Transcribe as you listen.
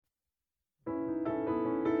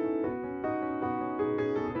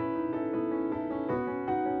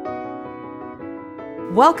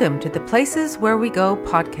Welcome to the Places Where We Go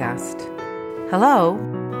podcast. Hello,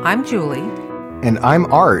 I'm Julie. And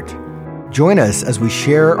I'm Art. Join us as we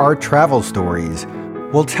share our travel stories.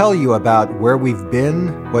 We'll tell you about where we've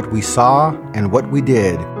been, what we saw, and what we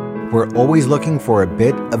did. We're always looking for a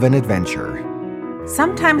bit of an adventure.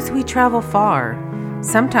 Sometimes we travel far.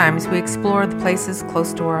 Sometimes we explore the places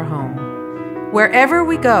close to our home. Wherever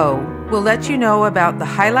we go, we'll let you know about the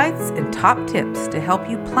highlights and top tips to help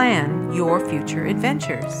you plan your future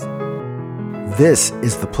adventures. This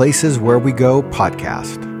is the Places Where We Go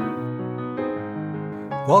podcast.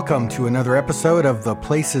 Welcome to another episode of the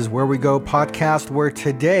Places Where We Go podcast, where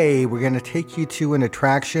today we're going to take you to an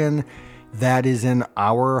attraction that is in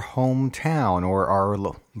our hometown, or our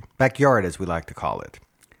backyard as we like to call it.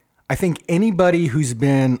 I think anybody who's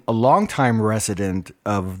been a longtime resident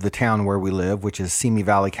of the town where we live, which is Simi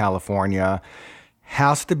Valley, California,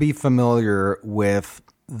 has to be familiar with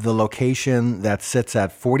the location that sits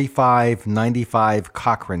at 4595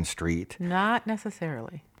 Cochran Street. Not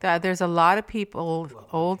necessarily. There's a lot of people,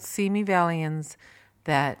 old Simi Valleyans,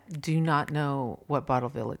 that do not know what Bottle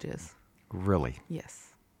Village is. Really?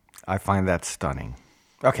 Yes. I find that stunning.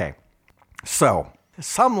 Okay, so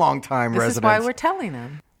some longtime residents... This is why we're telling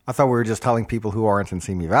them. I thought we were just telling people who aren't in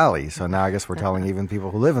Simi Valley. So now I guess we're telling even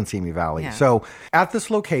people who live in Simi Valley. Yeah. So at this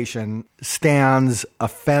location stands a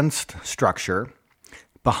fenced structure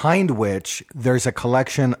behind which there's a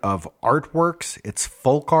collection of artworks. It's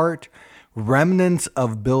folk art, remnants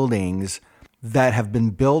of buildings that have been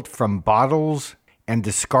built from bottles and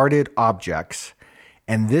discarded objects.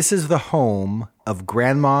 And this is the home of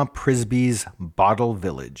Grandma Prisbrey's Bottle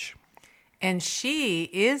Village. And she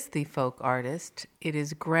is the folk artist. It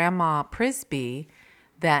is Grandma Prisbrey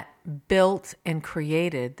that built and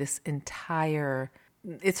created this entire...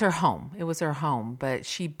 It's her home. It was her home, but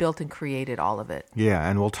she built and created all of it. Yeah,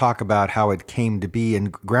 and we'll talk about how it came to be.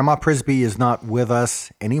 And Grandma Prisbrey is not with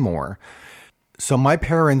us anymore. So my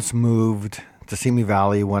parents moved to Simi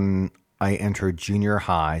Valley when I entered junior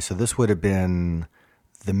high. So this would have been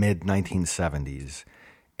the mid-1970s.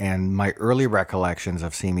 And my early recollections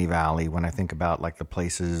of Simi Valley, when I think about like the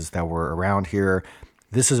places that were around here,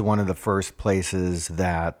 this is one of the first places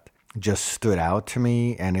that just stood out to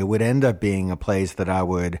me. And it would end up being a place that I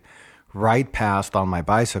would ride past on my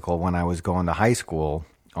bicycle when I was going to high school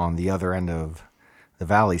on the other end of the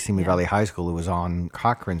valley, Simi Valley High School. It was on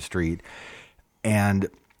Cochran Street. And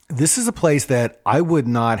this is a place that I would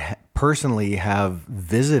not personally have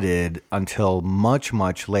visited until much,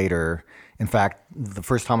 much later. In fact, the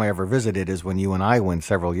first time I ever visited is when you and I went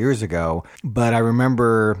several years ago. But I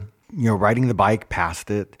remember, riding the bike past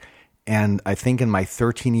it. And I think in my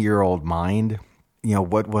 13-year-old mind,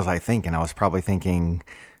 what was I thinking? I was probably thinking,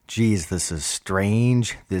 geez, this is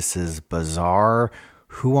strange. This is bizarre.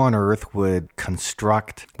 Who on earth would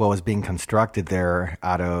construct what was being constructed there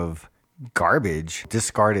out of garbage,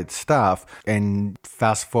 discarded stuff? And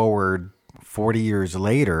fast forward 40 years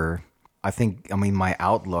later, my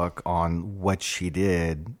outlook on what she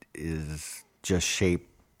did is just shaped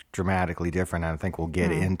dramatically different. And I think we'll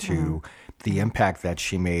get into the impact that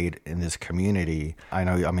she made in this community.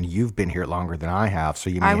 You've been here longer than I have,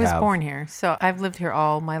 so I was born here. So I've lived here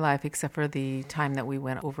all my life, except for the time that we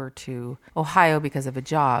went over to Ohio because of a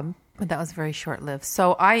job. But that was very short-lived.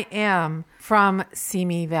 So I am from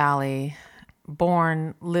Simi Valley,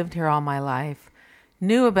 born, lived here all my life.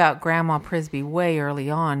 Knew about Grandma Prisbrey way early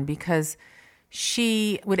on because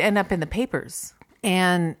she would end up in the papers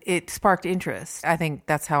and it sparked interest. I think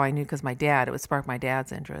that's how I knew, because it would spark my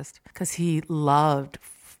dad's interest because he loved,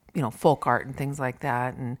 folk art and things like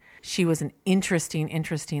that. And she was an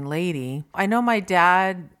interesting lady. I know my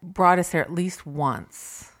dad brought us there at least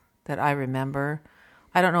once that I remember.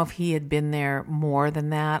 I don't know if he had been there more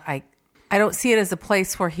than that. I don't see it as a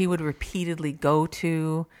place where he would repeatedly go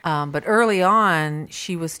to. But early on,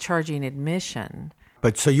 she was charging admission.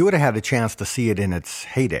 But so you would have had a chance to see it in its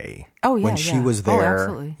heyday. Oh, yeah. When she was there. Oh,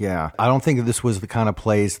 absolutely. Yeah. I don't think this was the kind of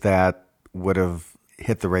place that would have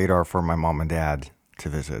hit the radar for my mom and dad to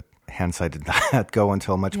visit. Hence, I did not go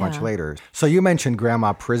until much later. So you mentioned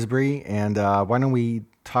Grandma Prisbrey, and why don't we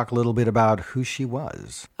talk a little bit about who she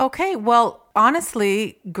was? Okay, well,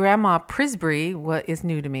 honestly, Grandma Prisbrey is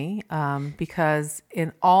new to me because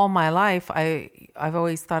in all my life, I've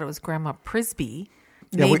always thought it was Grandma Prisbrey.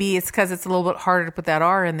 Maybe it's because it's a little bit harder to put that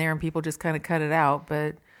R in there and people just kind of cut it out,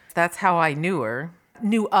 but that's how I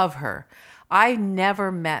knew of her. I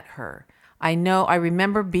never met her. I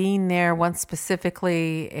remember being there once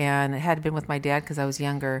specifically, and it had been with my dad because I was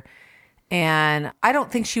younger. And I don't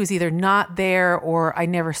think she was either not there or I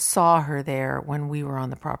never saw her there when we were on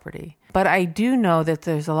the property. But I do know that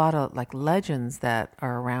there's a lot of like legends that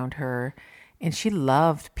are around her, and she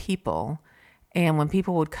loved people. And when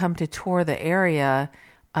people would come to tour the area,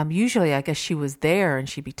 usually I guess she was there and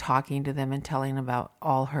she'd be talking to them and telling about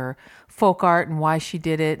all her folk art and why she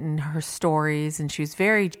did it and her stories. And she was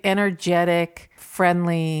very energetic,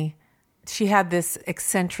 friendly. She had this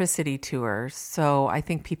eccentricity to her. So I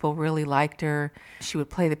think people really liked her. She would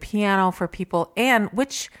play the piano for people, and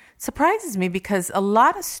which surprises me because a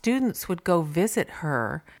lot of students would go visit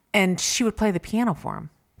her and she would play the piano for them.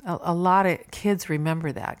 A lot of kids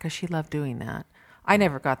remember that because she loved doing that. I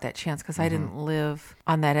never got that chance because I didn't live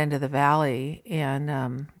on that end of the valley,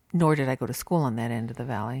 and nor did I go to school on that end of the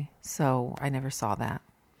valley. So I never saw that.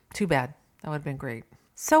 Too bad. That would have been great.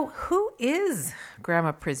 So who is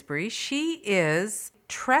Grandma Prisbrey? She is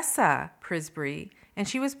Tressa Prisbrey, and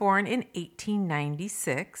she was born in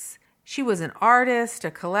 1896. She was an artist,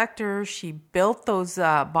 a collector. She built those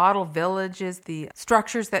bottle villages, the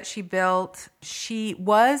structures that she built. She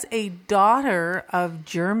was a daughter of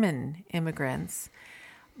German immigrants,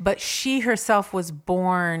 but she herself was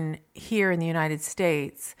born here in the United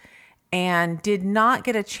States and did not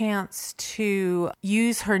get a chance to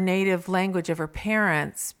use her native language of her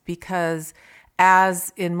parents because,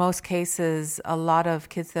 as in most cases, a lot of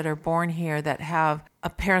kids that are born here that have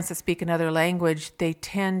parents that speak another language, they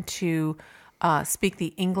tend to speak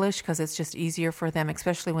the English because it's just easier for them,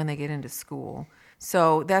 especially when they get into school.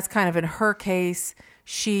 So that's kind of in her case.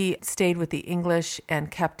 She stayed with the English and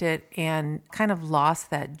kept it and kind of lost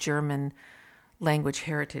that German language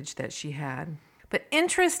heritage that she had. But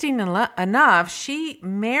interesting enough, she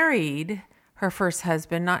married her first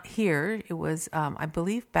husband, not here. It was, I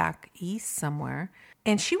believe, back east somewhere.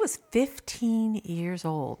 And she was 15 years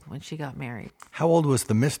old when she got married. How old was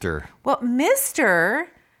the Mr.? Well, Mr.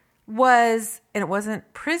 was, and it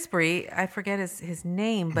wasn't Prisbrey, I forget his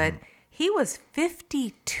name, but he was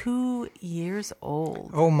 52 years old.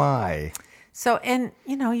 Oh, my. So, and,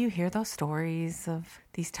 you hear those stories of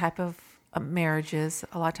these type of marriages.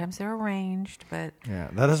 A lot of times they're arranged, but... Yeah,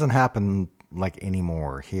 that doesn't happen like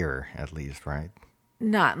anymore here, at least, right?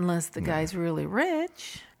 Not unless the guy's really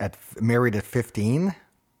rich. Married at 15?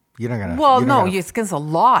 You're not gonna. Well, no, it's against the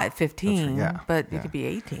law at 15, but yeah. It could be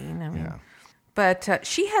 18. I mean, Yeah. But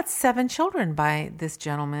she had 7 children by this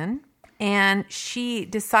gentleman, and she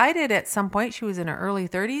decided at some point, she was in her early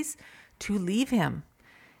 30s, to leave him.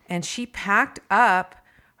 And she packed up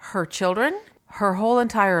her children, her whole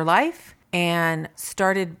entire life, and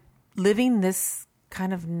started living this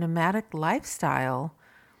kind of nomadic lifestyle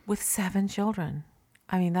with 7 children.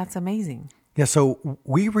 I mean, that's amazing. Yeah, so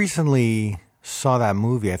we recently saw that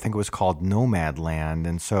movie. I think it was called Nomadland.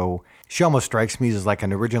 And so she almost strikes me as like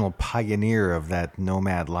an original pioneer of that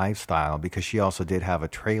nomad lifestyle because she also did have a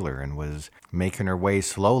trailer and was making her way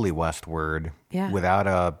slowly westward without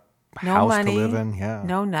a house money, to live in. Yeah.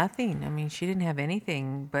 No, nothing. I mean, she didn't have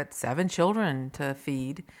anything but 7 children to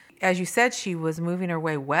feed. As you said, she was moving her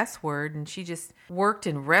way westward, and she just worked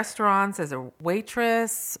in restaurants as a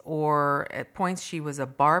waitress, or at points she was a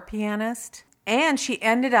bar pianist. And she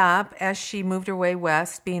ended up, as she moved her way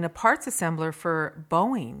west, being a parts assembler for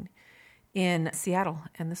Boeing in Seattle.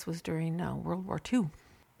 And this was during World War II.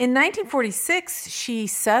 In 1946, she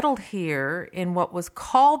settled here in what was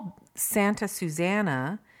called Santa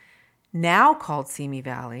Susana, now called Simi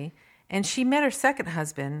Valley. And she met her second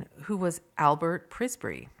husband, who was Albert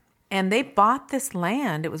Prisbrey. And they bought this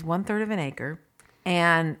land. It was 1/3 of an acre.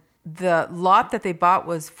 And the lot that they bought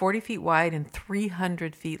was 40 feet wide and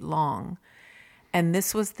 300 feet long. And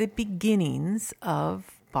this was the beginnings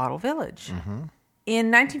of Bottle Village. Mm-hmm.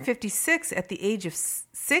 In 1956, at the age of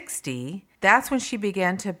 60, that's when she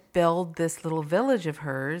began to build this little village of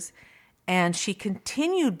hers. And she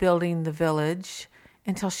continued building the village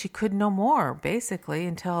until she could no more, basically,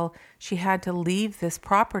 until she had to leave this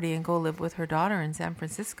property and go live with her daughter in San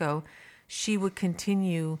Francisco. She would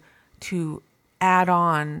continue to add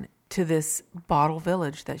on to this bottle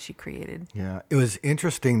village that she created. Yeah, it was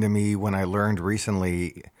interesting to me when I learned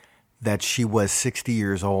recently that she was 60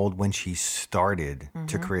 years old when she started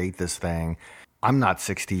to create this thing. I'm not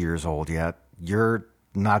 60 years old yet. You're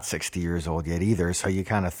not 60 years old yet either. So you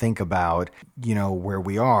kind of think about, where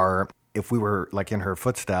we are. If we were like in her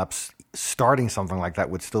footsteps, starting something like that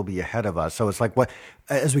would still be ahead of us. So it's like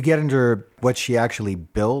as we get into what she actually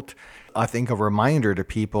built, I think a reminder to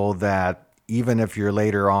people that even if you're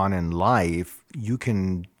later on in life, you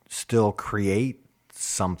can still create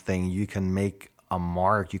something. You can make a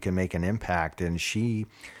mark. You can make an impact. And she's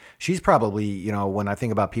probably, when I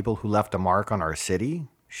think about people who left a mark on our city,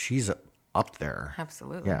 she's up there.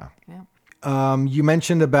 Absolutely. Yeah. Yeah. You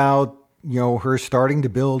mentioned about her starting to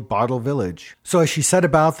build Bottle Village. So as she said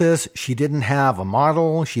about this, she didn't have a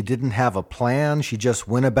model. She didn't have a plan. She just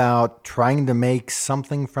went about trying to make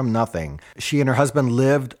something from nothing. She and her husband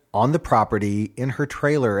lived on the property in her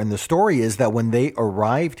trailer. And the story is that when they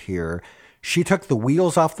arrived here, she took the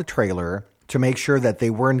wheels off the trailer to make sure that they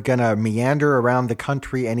weren't going to meander around the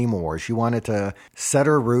country anymore. She wanted to set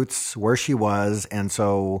her roots where she was. And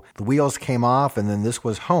so the wheels came off, and then this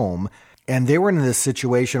was home. And they were in this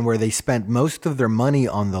situation where they spent most of their money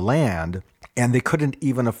on the land, and they couldn't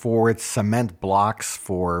even afford cement blocks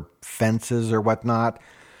for fences or whatnot.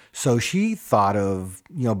 So she thought of,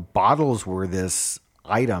 bottles were this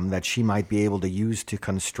item that she might be able to use to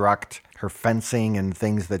construct her fencing and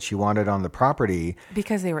things that she wanted on the property.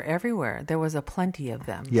 Because they were everywhere. There was a plenty of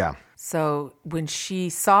them. Yeah. So when she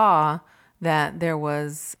saw that there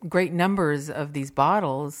was great numbers of these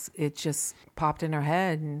bottles, it just popped in her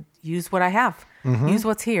head and use what I have. Use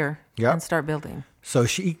what's here and start building. So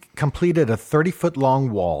she completed a 30-foot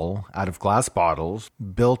long wall out of glass bottles,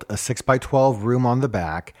 built a 6x12 room on the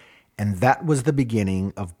back, and that was the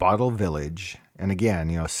beginning of Bottle Village. And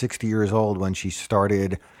again, 60 years old when she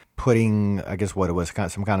started putting, I guess what it was,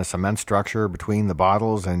 some kind of cement structure between the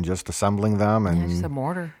bottles and just assembling them and just a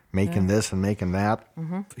mortar. Making this and making that.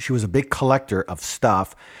 She was a big collector of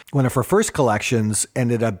stuff. One of her first collections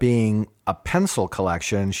ended up being a pencil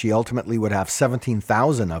collection. She ultimately would have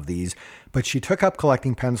 17,000 of these, but she took up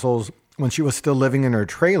collecting pencils when she was still living in her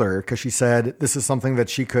trailer because she said this is something that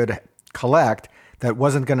she could collect that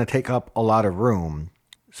wasn't going to take up a lot of room.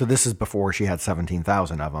 So this is before she had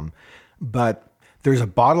 17,000 of them. But there's a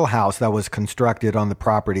bottle house that was constructed on the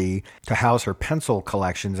property to house her pencil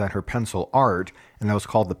collections and her pencil art, and that was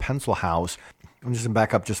called the Pencil House. I'm just going to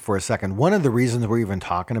back up just for a second. One of the reasons we're even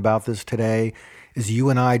talking about this today is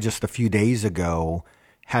you and I just a few days ago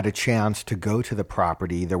had a chance to go to the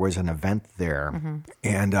property. There was an event there,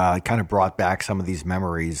 and it kind of brought back some of these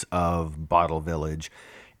memories of Bottle Village.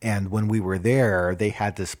 And when we were there, they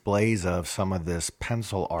had displays of some of this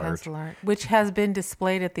pencil art. Which has been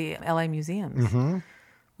displayed at the LA museums,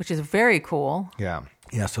 which is very cool. Yeah.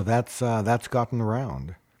 So that's gotten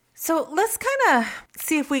around. So let's kind of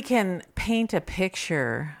see if we can paint a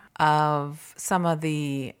picture of some of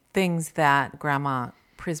the things that Grandma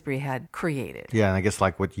Prisbrey had created. Yeah, and I guess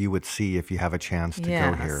like what you would see if you have a chance to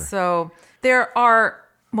go here. So there are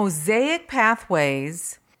mosaic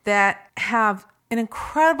pathways that have an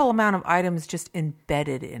incredible amount of items just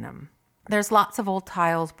embedded in them. There's lots of old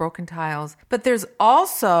tiles, broken tiles, but there's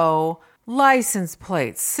also license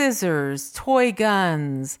plates, scissors, toy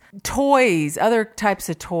guns, toys, other types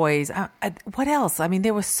of toys. What else? I mean,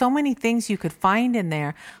 there were so many things you could find in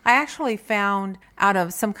there. I actually found out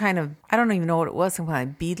of some kind of, I don't even know what it was, some kind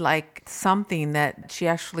of bead-like something that she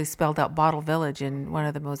actually spelled out Bottle Village in one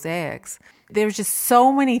of the mosaics. There's just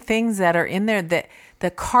so many things that are in there, that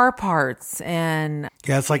the car parts and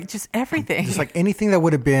it's like just everything. Just like anything that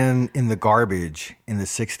would have been in the garbage in the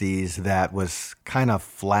 60s that was kind of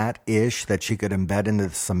flat-ish that she could embed into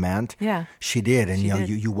the cement. Yeah. She did. And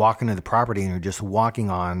you walk into the property and you're just walking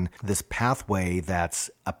on this pathway that's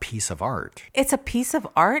a piece of art. It's a piece of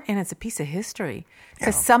art and it's a piece of history.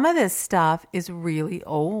 Because some of this stuff is really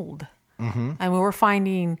old. And we were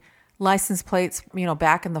finding license plates,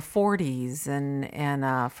 back in the 40s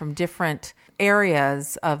and from different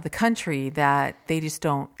areas of the country that they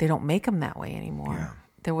don't make them that way anymore. Yeah.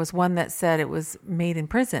 There was one that said it was made in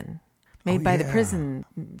prison, made by the prison,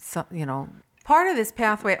 Part of this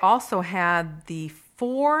pathway also had the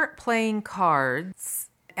 4 playing cards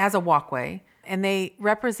as a walkway, and they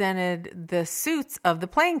represented the suits of the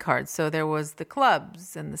playing cards. So there was the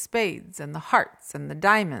clubs and the spades and the hearts and the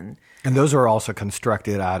diamond. And those are also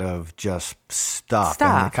constructed out of just stuff.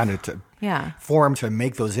 And kind of formed to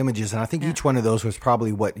make those images. And I think each one of those was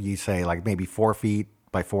probably what you say, like maybe 4 feet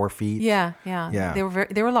by 4 feet. Yeah. They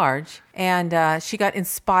were large. And she got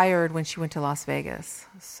inspired when she went to Las Vegas.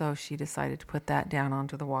 So she decided to put that down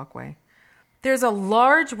onto the walkway. There's a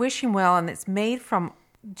large wishing well, and it's made from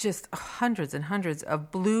just hundreds and hundreds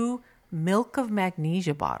of blue milk of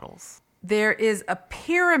magnesia bottles. There is a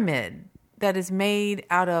pyramid that is made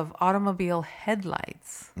out of automobile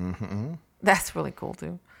headlights. That's really cool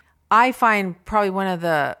too. I find probably one of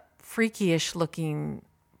the freakish looking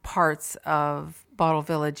parts of Bottle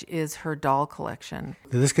Village is her doll collection.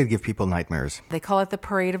 This could give people nightmares. They call it the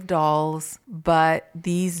Parade of Dolls, but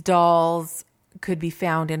these dolls could be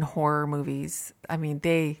found in horror movies. I mean,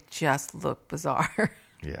 they just look bizarre.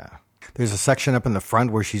 Yeah. There's a section up in the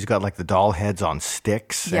front where she's got like the doll heads on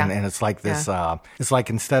sticks. And it's like this, it's like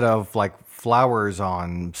instead of like flowers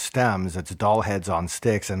on stems. It's doll heads on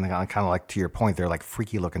sticks. And kind of like, to your point, they're like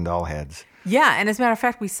freaky looking doll heads. Yeah, and as a matter of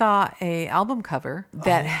fact, we saw a album cover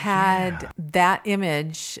that had that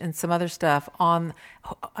image and some other stuff on.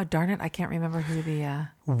 Oh, darn it, I can't remember who the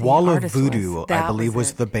Wall of artist Voodoo, was. I believe,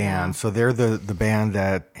 was the band. Yeah. So they're the band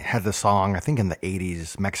that had the song, I think in the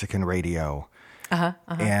 80s, Mexican Radio.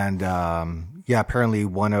 And apparently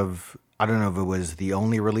I don't know if it was the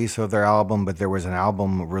only release of their album, but there was an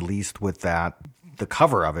album released with that. The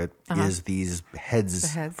cover of it is these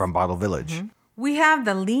heads from Bottle Village. Mm-hmm. We have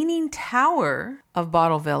the Leaning Tower of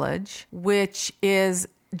Bottle Village, which is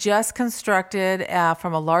just constructed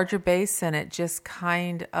from a larger base, and it just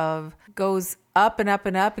kind of goes up and up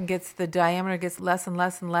and up and the diameter gets less and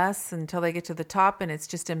less and less until they get to the top, and it's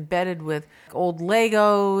just embedded with old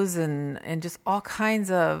Legos and just all kinds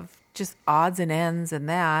of just odds and ends and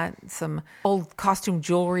that. Some old costume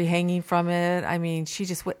jewelry hanging from it. I mean, she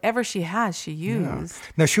just, whatever she has, she used.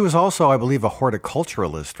 Yeah. Now, she was also, I believe, a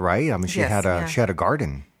horticulturalist, right? I mean, she had a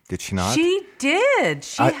garden, did she not? She did.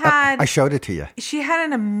 I showed it to you. She had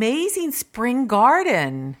an amazing spring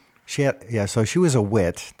garden. So she was a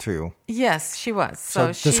wit too. Yes, she was.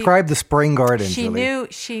 So describe the spring garden.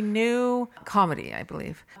 She knew comedy, I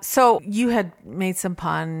believe. So you had made some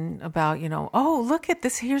pun about, oh, look at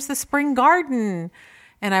this. Here's the spring garden.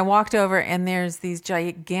 And I walked over and there's these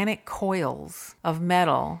gigantic coils of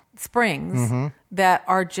metal springs that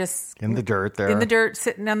are just in the dirt there. In the dirt,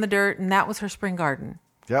 sitting on the dirt. And that was her spring garden.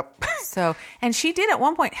 Yep. So, and she did at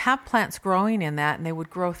one point have plants growing in that, and they would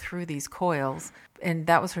grow through these coils. And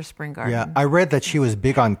that was her spring garden. Yeah, I read that she was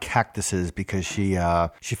big on cactuses because she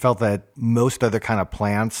felt that most other kind of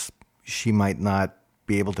plants she might not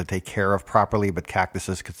be able to take care of properly, but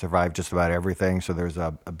cactuses could survive just about everything. So there's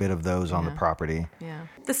a bit of those on the property. Yeah.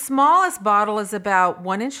 The smallest bottle is about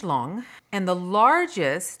 1 inch long, and the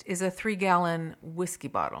largest is a 3-gallon whiskey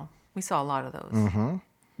bottle. We saw a lot of those. Mm-hmm.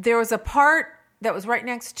 There was a part that was right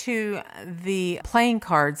next to the playing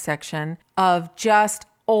card section of just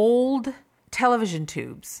old television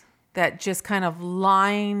tubes that just kind of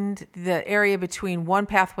lined the area between one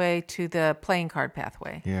pathway to the playing card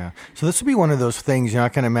pathway. Yeah. So this would be one of those things, I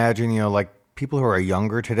can imagine, like people who are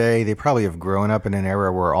younger today, they probably have grown up in an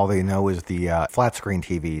era where all they know is the flat screen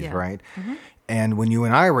TVs, right? Mm-hmm. And when you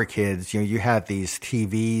and I were kids, you had these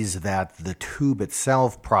TVs that the tube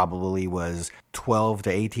itself probably was 12 to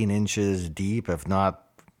 18 inches deep, if not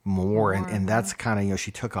more. And that's kind of,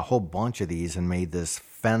 she took a whole bunch of these and made this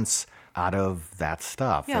fence out of that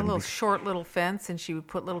stuff. Yeah, a little short little fence, and she would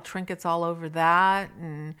put little trinkets all over that.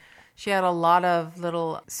 And she had a lot of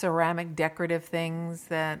little ceramic decorative things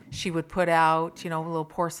that she would put out, little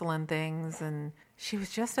porcelain things. And she was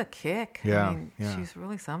just a kick. Yeah, she was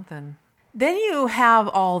really something. Then you have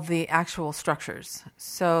all the actual structures.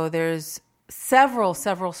 So there's several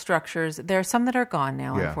structures. There are some that are gone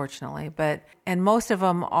now, unfortunately, and most of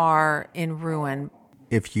them are in ruin.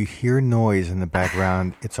 If you hear noise in the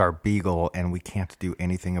background, it's our beagle, and we can't do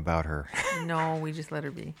anything about her. No, we just let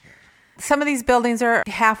her be. Some of these buildings are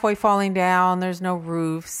halfway falling down. There's no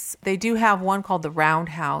roofs. They do have one called the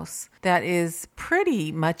Roundhouse that is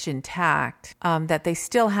pretty much intact, that they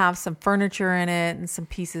still have some furniture in it and some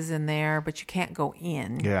pieces in there, but you can't go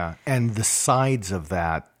in. Yeah, and the sides of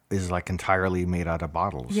that is like entirely made out of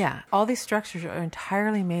bottles. Yeah, all these structures are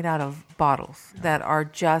entirely made out of bottles that are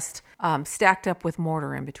just stacked up with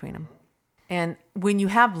mortar in between them. And when you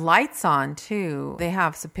have lights on, too, they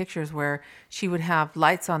have some pictures where she would have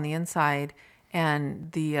lights on the inside,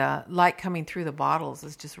 and the light coming through the bottles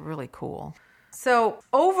is just really cool. So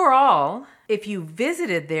overall, if you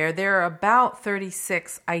visited there are about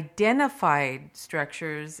 36 identified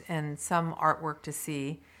structures and some artwork to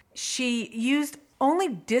see. She used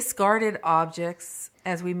only discarded objects,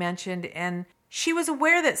 as we mentioned, and she was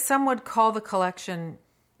aware that some would call the collection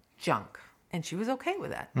junk, and she was okay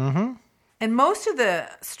with that. Mm-hmm. And most of the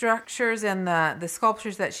structures and the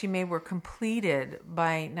sculptures that she made were completed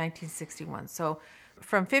by 1961. So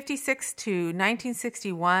from 56 to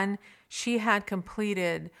 1961, she had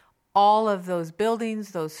completed all of those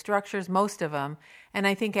buildings, those structures, most of them. And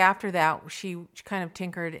I think after that, she kind of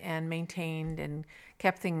tinkered and maintained and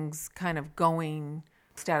kept things kind of going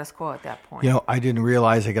status quo at that point. I didn't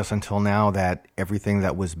realize, I guess, until now that everything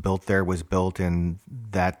that was built there was built in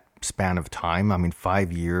that span of time. I mean,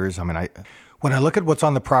 5 years. I mean, when I look at what's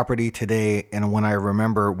on the property today, and when I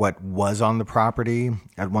remember what was on the property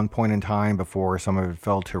at one point in time before some of it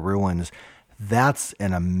fell to ruins, that's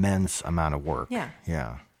an immense amount of work. Yeah.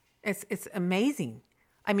 Yeah. It's amazing.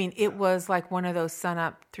 I mean, it was like one of those sun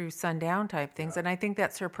up through sundown type things. And I think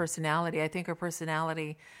that's her personality. I think her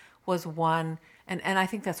personality was one, and I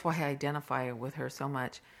think that's why I identify with her so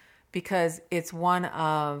much, because it's one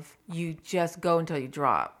of you just go until you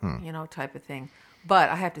drop, type of thing. But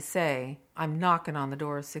I have to say, I'm knocking on the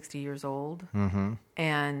door of 60 years old,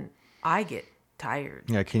 and I get tired.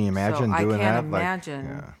 Yeah, can you imagine so doing that? I can't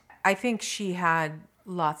imagine. I think she had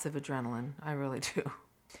lots of adrenaline. I really do.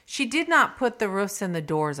 She did not put the roofs and the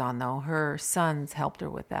doors on, though. Her sons helped her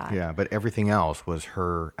with that. Yeah, but everything else was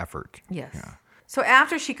her effort. Yes. Yeah. So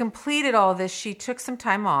after she completed all this, she took some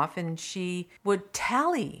time off and she would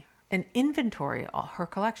tally and inventory all her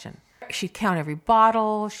collection. She'd count every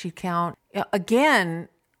bottle. She'd count, again,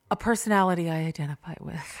 a personality I identify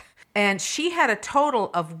with. And she had a total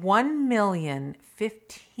of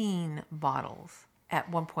 1,015 bottles at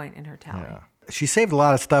one point in her tally. Yeah. She saved a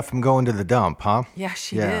lot of stuff from going to the dump, huh? Yeah,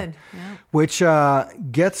 she did. Yeah. Which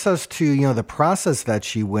gets us to, the process that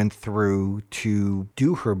she went through to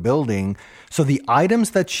do her building. So the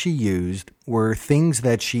items that she used were things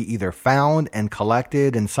that she either found and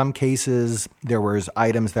collected. In some cases, there was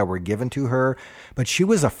items that were given to her. But she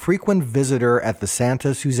was a frequent visitor at the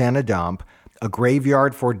Santa Susana dump, a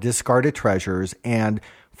graveyard for discarded treasures, and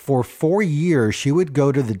for 4 years, she would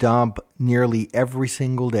go to the dump nearly every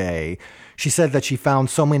single day. She said that she found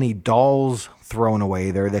so many dolls thrown away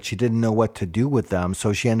there that she didn't know what to do with them.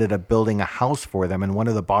 So she ended up building a house for them. And one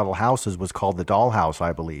of the bottle houses was called the Doll House,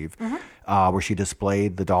 I believe, where she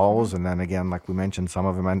displayed the dolls. And then again, like we mentioned, some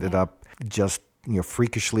of them ended up just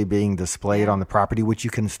freakishly being displayed on the property, which you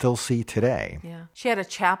can still see today. Yeah. She had a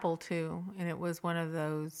chapel too. And it was one of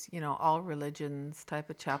those, all religions type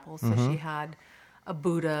of chapels. So she had a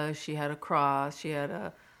Buddha, she had a cross, she had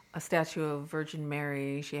a statue of Virgin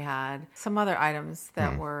Mary, she had some other items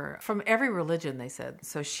that were from every religion, they said.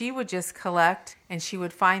 So she would just collect and she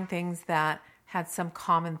would find things that had some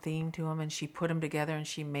common theme to them and she put them together and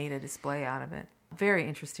she made a display out of it. Very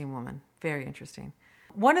interesting woman, very interesting.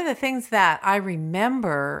 One of the things that I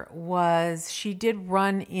remember was she did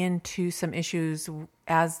run into some issues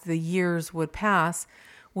as the years would pass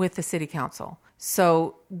with the city council.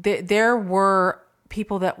 So there were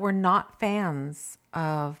people that were not fans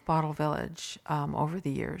of Bottle Village over the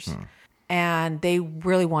years. And they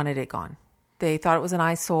really wanted it gone. They thought it was an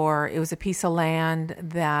eyesore. It was a piece of land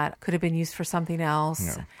that could have been used for something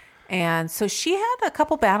else. Yeah. And so she had a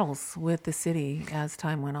couple battles with the city as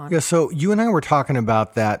time went on. Yeah, so you and I were talking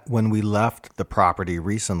about that when we left the property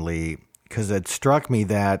recently, because it struck me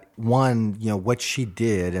that, one, what she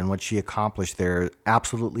did and what she accomplished there,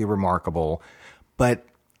 absolutely remarkable. But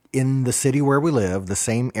in the city where we live, the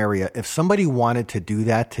same area, if somebody wanted to do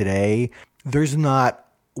that today, there's not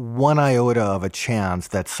one iota of a chance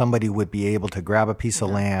that somebody would be able to grab a piece of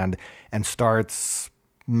land and start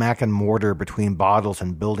smack and mortar between bottles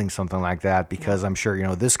and building something like that, because I'm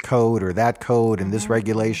sure, this code or that code and this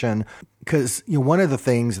regulation. Because one of the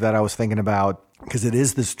things that I was thinking about, because it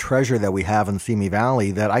is this treasure that we have in Simi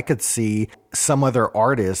Valley, that I could see some other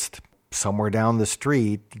artist somewhere down the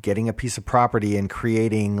street getting a piece of property and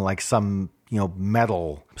creating like some,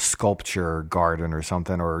 metal sculpture garden or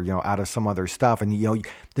something, or, out of some other stuff. And,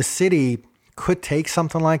 the city could take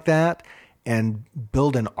something like that and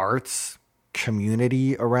build an arts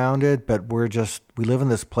community around it. But we live in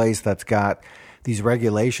this place that's got these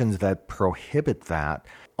regulations that prohibit that.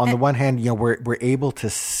 On the one hand, we're able to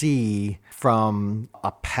see from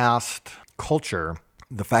a past culture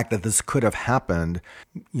the fact that this could have happened.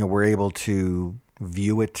 We're able to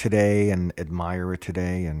view it today and admire it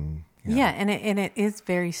today. And and it is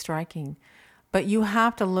very striking. But you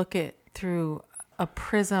have to look at through a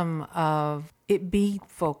prism of it being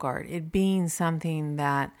folk art, it being something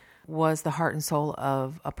that was the heart and soul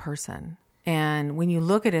of a person. And when you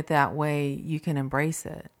look at it that way, you can embrace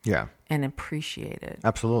it. Yeah. And appreciate it.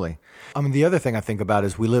 Absolutely. The other thing I think about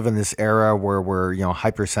is we live in this era where we're,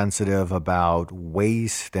 hypersensitive about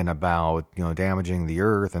waste and about, damaging the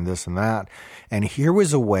earth and this and that. And here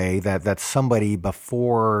was a way that somebody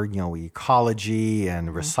before, ecology and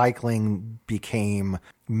recycling became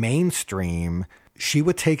mainstream, she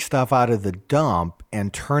would take stuff out of the dump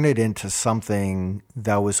and turn it into something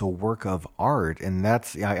that was a work of art. And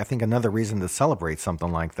that's, I think, another reason to celebrate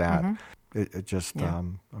something like that. It just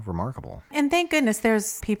remarkable. And thank goodness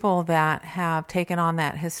there's people that have taken on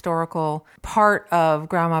that historical part of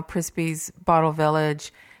Grandma Prisbrey's Bottle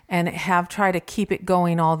Village and have tried to keep it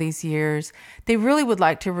going all these years. They really would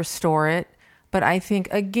like to restore it. But I think,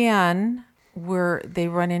 again, they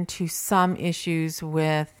run into some issues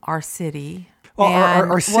with our city. Well,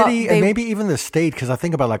 our city and maybe even the state, because I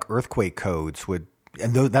think about like earthquake codes would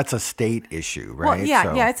And that's a state issue, right? Well,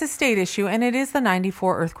 yeah, it's a state issue, and it is the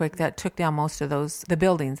 '94 earthquake that took down most of the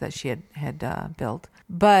buildings that she had built.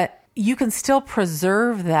 But you can still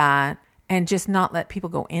preserve that and just not let people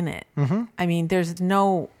go in it. Mm-hmm. I mean, there's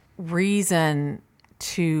no reason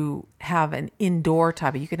to have an indoor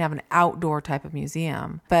type. You can have an outdoor type of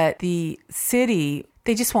museum, but the city,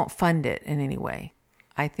 they just won't fund it in any way.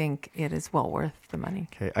 I think it is well worth the money.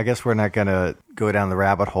 Okay, I guess we're not going to go down the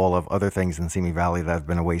rabbit hole of other things in Simi Valley that have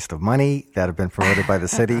been a waste of money, that have been promoted by the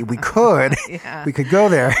city. We could. We could go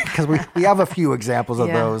there because we have a few examples of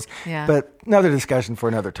those. Yeah. But another discussion for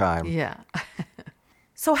another time. Yeah.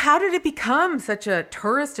 So how did it become such a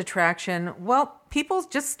tourist attraction? Well, people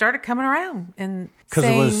just started coming around and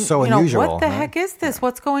saying, it was so unusual. What the heck is this? Yeah.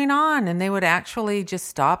 What's going on? And they would actually just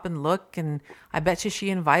stop and look. And I bet you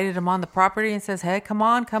she invited them on the property and says, hey, come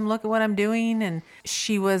on, come look at what I'm doing. And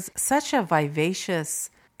she was such a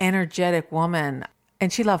vivacious, energetic woman.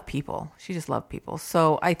 And she loved people. She just loved people.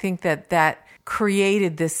 So I think that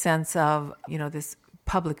created this sense of, this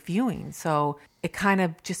public viewing. So it kind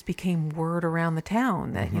of just became word around the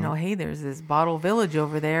town that, hey, there's this bottle village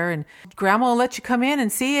over there and grandma will let you come in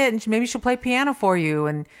and see it and maybe she'll play piano for you.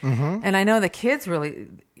 And and I know the kids really,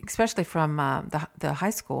 especially from the high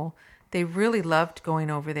school, they really loved going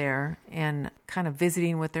over there and kind of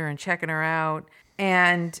visiting with her and checking her out.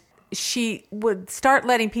 And she would start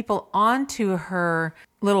letting people onto her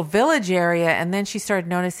little village area, and then she started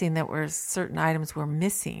noticing that certain items were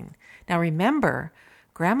missing. Now remember,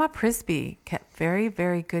 Grandma Prisbrey kept very,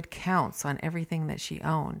 very good counts on everything that she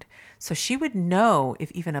owned. So she would know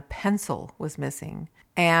if even a pencil was missing.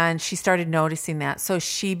 And she started noticing that. So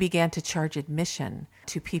she began to charge admission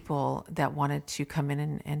to people that wanted to come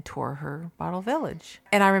in and tour her bottle village.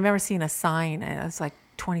 And I remember seeing a sign, and it was like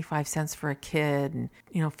 25 cents for a kid and,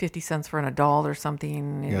 50 cents for an adult or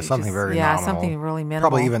something. Yeah, something very nominal. Yeah, something really minimal.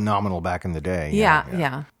 Probably even nominal back in the day.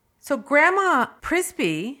 Yeah. So Grandma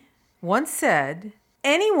Prisbrey once said,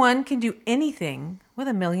 anyone can do anything with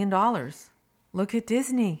 $1 million. Look at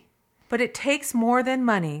Disney. But it takes more than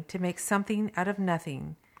money to make something out of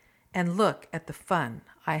nothing. And look at the fun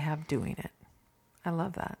I have doing it. I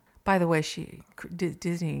love that. By the way,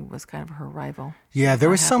 Disney was kind of her rival. Yeah, there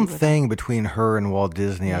was something between her and Walt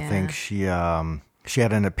Disney. Yeah. I think she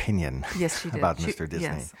had an opinion. Yes, she did. About Mr. Disney.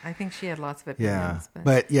 Yes, I think she had lots of opinions. Yeah,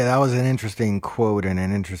 but that was an interesting quote and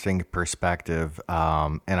an interesting perspective.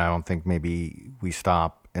 And I don't think maybe we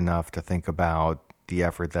stop enough to think about the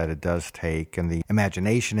effort that it does take and the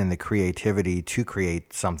imagination and the creativity to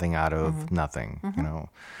create something out of nothing,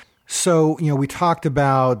 So, we talked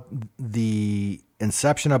about the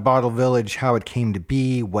inception of Bottle Village, how it came to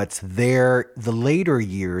be, what's there, the later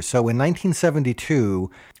years. So in 1972,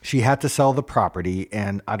 she had to sell the property,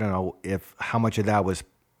 and I don't know how much of that was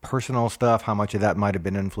personal stuff, how much of that might have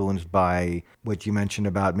been influenced by what you mentioned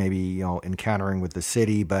about maybe, encountering with the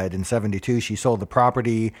city. But in 72, she sold the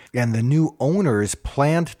property, and the new owners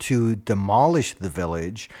planned to demolish the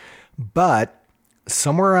village. But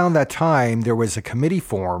somewhere around that time, there was a committee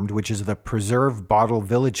formed, which is the Preserve Bottle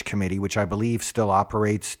Village Committee, which I believe still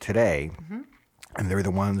operates today. And they're the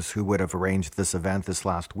ones who would have arranged this event this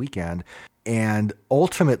last weekend. And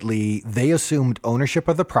ultimately, they assumed ownership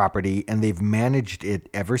of the property, and they've managed it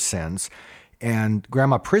ever since. And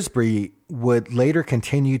Grandma Prisbrey would later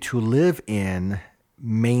continue to live in,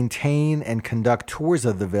 maintain, and conduct tours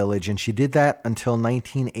of the village. And she did that until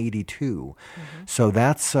 1982. So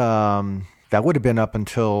that's... that would have been up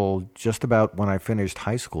until just about when I finished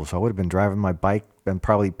high school. So I would have been driving my bike and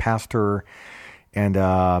probably passed her. And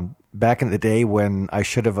back in the day when I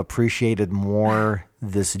should have appreciated more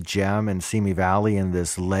this gem in Simi Valley and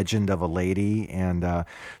this legend of a lady. And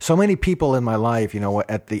so many people in my life,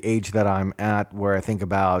 at the age that I'm at, where I think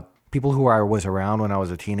about people who I was around when I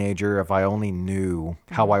was a teenager, if I only knew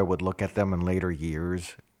how I would look at them in later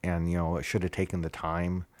years. And, I should have taken the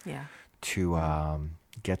time to...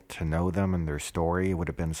 get to know them and their story would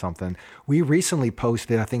have been something. We recently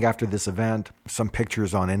posted, I think after this event, some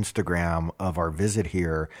pictures on Instagram of our visit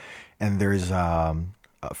here. And there's a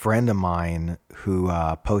friend of mine who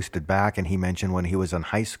posted back, and he mentioned when he was in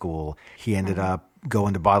high school, he ended up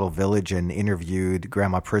going to Bottle Village and interviewed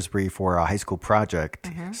Grandma Prisbrey for a high school project.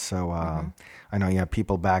 So I know,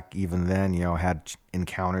 people back even then, had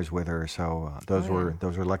encounters with her. So those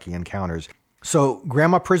were lucky encounters. So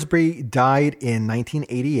Grandma Prisbrey died in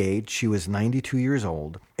 1988. She was 92 years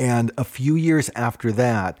old. And a few years after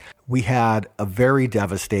that, we had a very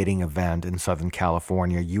devastating event in Southern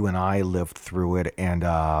California. You and I lived through it. And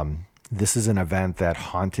this is an event that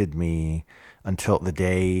haunted me until the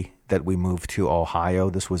day that we moved to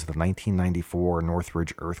Ohio. This was the 1994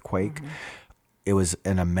 Northridge earthquake. It was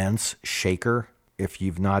an immense shaker. If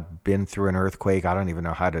you've not been through an earthquake, I don't even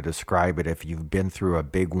know how to describe it. If you've been through a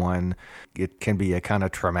big one, it can be a kind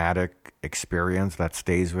of traumatic experience that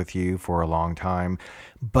stays with you for a long time.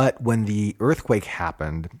 But when the earthquake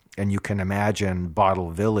happened, and you can imagine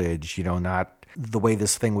Bottle Village, not the way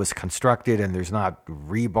this thing was constructed, and there's not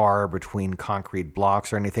rebar between concrete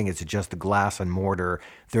blocks or anything. It's just glass and mortar.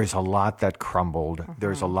 There's a lot that crumbled. Mm-hmm.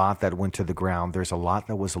 There's a lot that went to the ground. There's a lot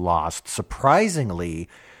that was lost. Surprisingly,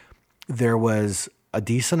 there was a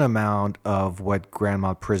decent amount of what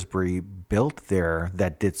Grandma Prisbrey built there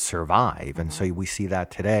that did survive. And so we see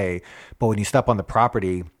that today. But when you step on the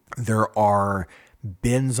property, there are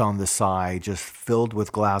bins on the side just filled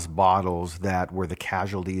with glass bottles that were the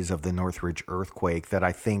casualties of the Northridge earthquake. That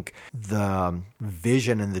I think the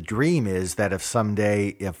vision and the dream is that if someday,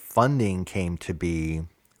 if funding came to be,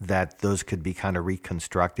 that those could be kind of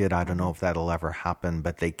reconstructed. I don't know if that'll ever happen,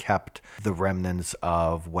 but they kept the remnants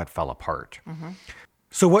of what fell apart. Mm-hmm.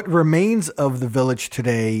 So what remains of the village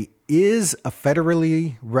today is a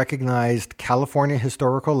federally recognized California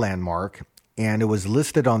historical landmark, and it was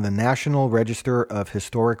listed on the National Register of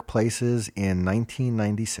Historic Places in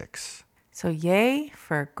 1996. So yay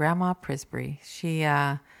for Grandma Prisbrey. She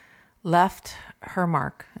left her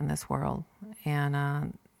mark in this world,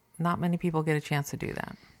 and not many people get a chance to do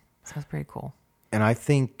that. So it's pretty cool. And I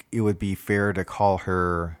think it would be fair to call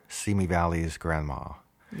her Simi Valley's grandma.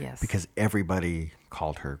 Yes. Because everybody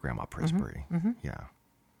called her Grandma Prisbrey. Mm-hmm. Mm-hmm. Yeah.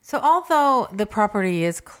 So although the property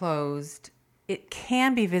is closed, it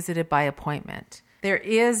can be visited by appointment. There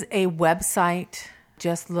is a website.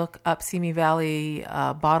 Just look up Simi Valley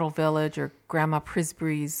Bottle Village or Grandma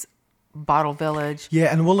Prisbrey's Bottle Village.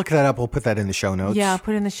 Yeah, and we'll look that up. We'll put that in the show notes. Yeah,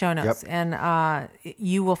 put it in the show notes. Yep. And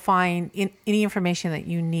you will find any information that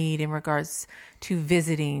you need in regards to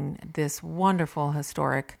visiting this wonderful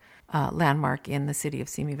historic landmark in the city of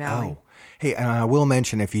Simi Valley. Oh, hey, and I will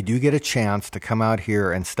mention, if you do get a chance to come out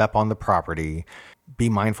here and step on the property, be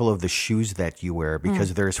mindful of the shoes that you wear,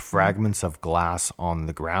 because there's fragments of glass on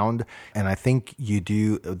the ground. And I think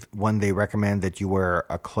they recommend that you wear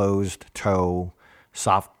a closed toe,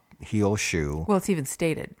 soft heel shoe. Well, it's even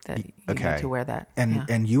stated that you need to wear that.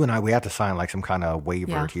 And you and I, we had to sign like some kind of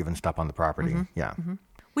waiver to even step on the property. Mm-hmm. Yeah. Mm-hmm.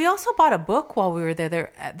 We also bought a book while we were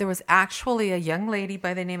there. There was actually a young lady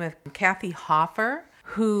by the name of Kathy Hoffer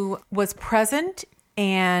who was present,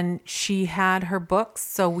 and she had her books.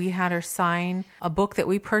 So we had her sign a book that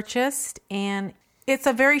we purchased, and it's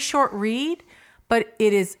a very short read, but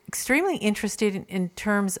it is extremely interesting in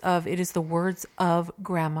terms of it is the words of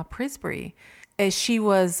Grandma Prisbrey. As she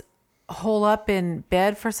was holed up in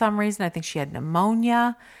bed for some reason, I think she had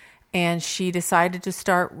pneumonia, and she decided to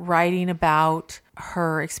start writing about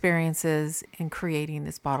her experiences in creating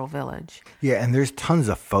this bottle village. Yeah, and there's tons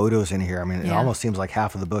of photos in here. I mean, it almost seems like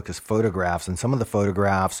half of the book is photographs, and some of the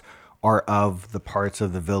photographs are of the parts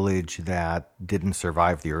of the village that didn't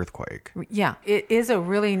survive the earthquake. Yeah, it is a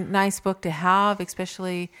really nice book to have,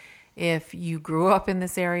 especially if you grew up in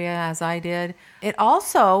this area as I did. It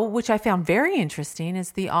also, which I found very interesting,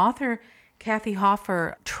 is the author, Kathy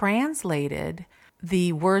Hoffer, translated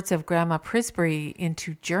the words of Grandma Prisbrey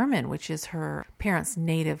into German, which is her parents'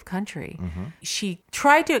 native country. Mm-hmm. She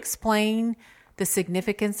tried to explain the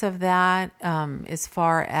significance of that as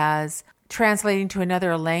far as translating to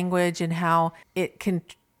another language and how it can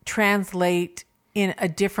translate in a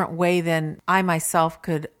different way than I myself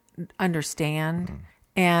could understand. Mm-hmm.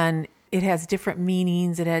 And it has different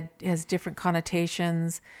meanings. It has different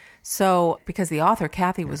connotations. So because the author,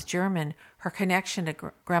 Kathy, was German, her connection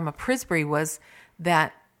to Grandma Prisbrey was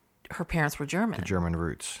that her parents were German. The German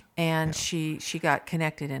roots. And she got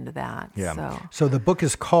connected into that. Yeah. So the book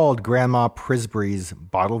is called Grandma Prisbrey's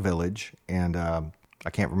Bottle Village. And I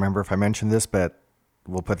can't remember if I mentioned this, but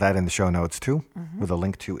we'll put that in the show notes too, with a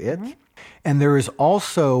link to it. Mm-hmm. And there is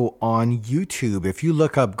also on YouTube, if you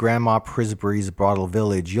look up Grandma Prisbrey's Bottle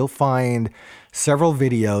Village, you'll find several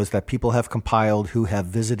videos that people have compiled who have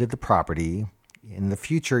visited the property. In the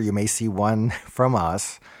future, you may see one from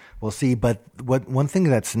us. We'll see. But one thing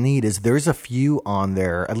that's neat is there's a few on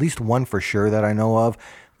there, at least one for sure that I know of,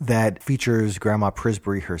 that features Grandma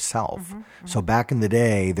Prisbrey herself. Mm-hmm, mm-hmm. So back in the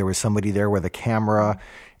day, there was somebody there with a camera,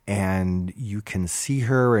 and you can see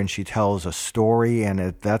her, and she tells a story, and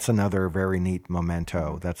that's another very neat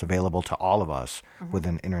memento that's available to all of us with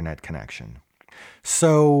an internet connection.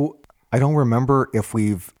 So I don't remember if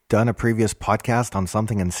we've done a previous podcast on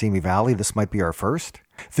something in Simi Valley. This might be our first.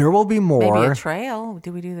 There will be more. Maybe a trail.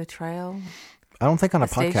 Did we do the trail? I don't think on a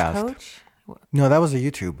podcast. Stagecoach? No, that was a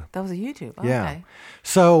YouTube. That was a YouTube. Okay. Yeah.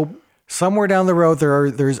 So somewhere down the road,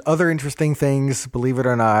 there's other interesting things, believe it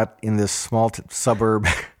or not, in this small suburb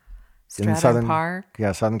in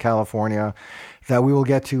Southern California that we will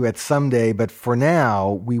get to at some day. But for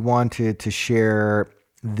now, we wanted to share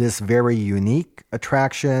this very unique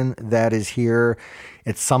attraction that is here.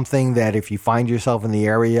 It's something that if you find yourself in the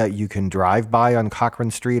area, you can drive by on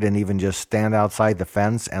Cochrane Street and even just stand outside the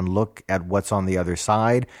fence and look at what's on the other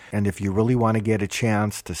side. And if you really want to get a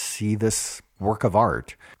chance to see this work of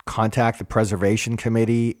art, contact the Preservation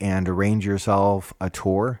Committee and arrange yourself a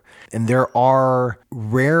tour. And there are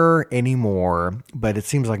rare anymore, but it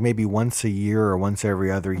seems like maybe once a year or once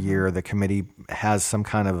every other year, the committee has some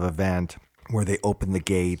kind of event where they open the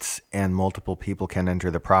gates and multiple people can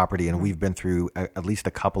enter the property. And we've been through at least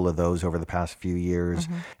a couple of those over the past few years.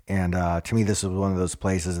 And to me, this is one of those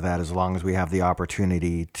places that as long as we have the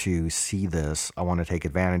opportunity to see this, I want to take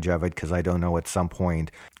advantage of it, because I don't know at some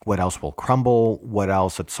point what else will crumble, what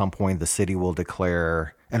else at some point the city will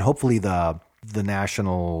declare, and hopefully the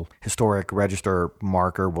National Historic Register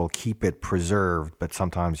marker will keep it preserved, but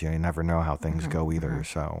sometimes you never know how things go either.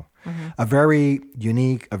 So a very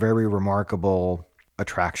unique, a very remarkable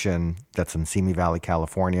attraction that's in Simi Valley,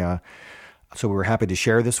 California. So we were happy to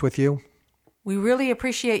share this with you. We really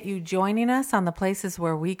appreciate you joining us on the Places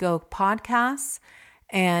Where We Go podcasts.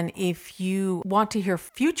 And if you want to hear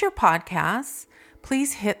future podcasts,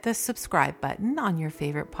 please hit the subscribe button on your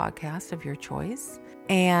favorite podcast of your choice.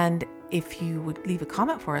 And if you would leave a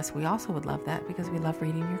comment for us, we also would love that, because we love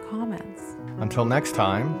reading your comments. Until next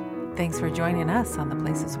time. Thanks for joining us on the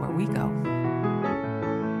Places Where We Go.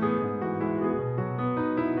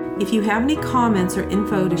 If you have any comments or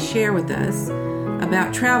info to share with us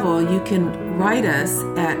about travel, you can write us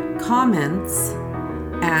at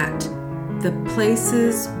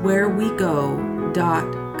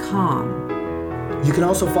comments@theplaceswherewego.com. You can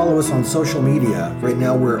also follow us on social media. Right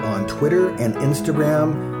now we're on Twitter and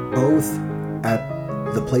Instagram, both at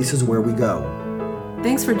The Places Where We Go.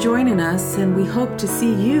 Thanks for joining us, and we hope to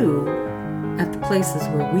see you at the Places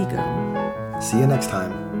Where We Go. See you next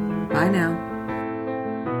time. Bye now.